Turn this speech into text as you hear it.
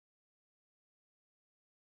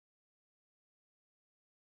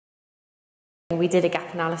we did a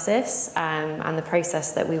gap analysis, and the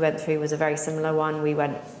process that we went through was a very similar one. We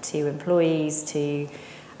went to employees, to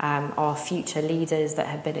our future leaders that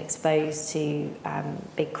had been exposed to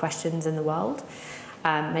big questions in the world.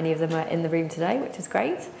 Many of them are in the room today, which is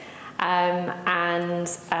great. And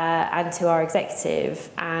to our executive.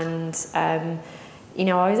 And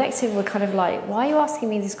our executive were kind of like, why are you asking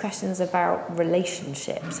me these questions about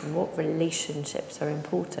relationships and what relationships are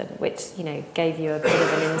important? Which, gave you a bit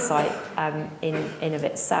of an insight in of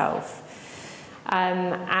itself.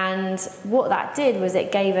 And what that did was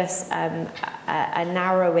it gave us a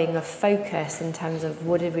narrowing of focus in terms of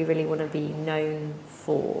what did we really want to be known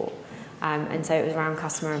for. And so it was around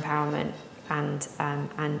customer empowerment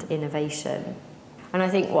and innovation. And I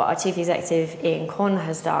think what our Chief Executive, Ian Conn,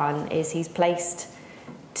 has done is he's placed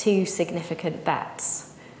 2 significant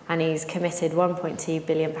bets, and he's committed £1.2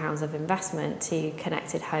 billion of investment to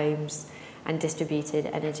connected homes and distributed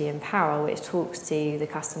energy and power, which talks to the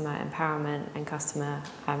customer empowerment and customer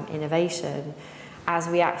innovation, as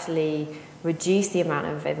we actually reduce the amount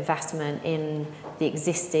of investment in the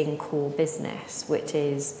existing core business, which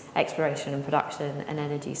is exploration and production and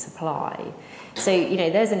energy supply. So,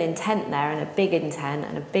 there's an intent there, and a big intent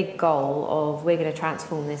and a big goal of we're going to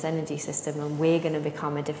transform this energy system and we're going to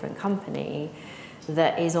become a different company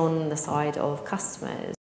that is on the side of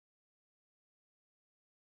customers.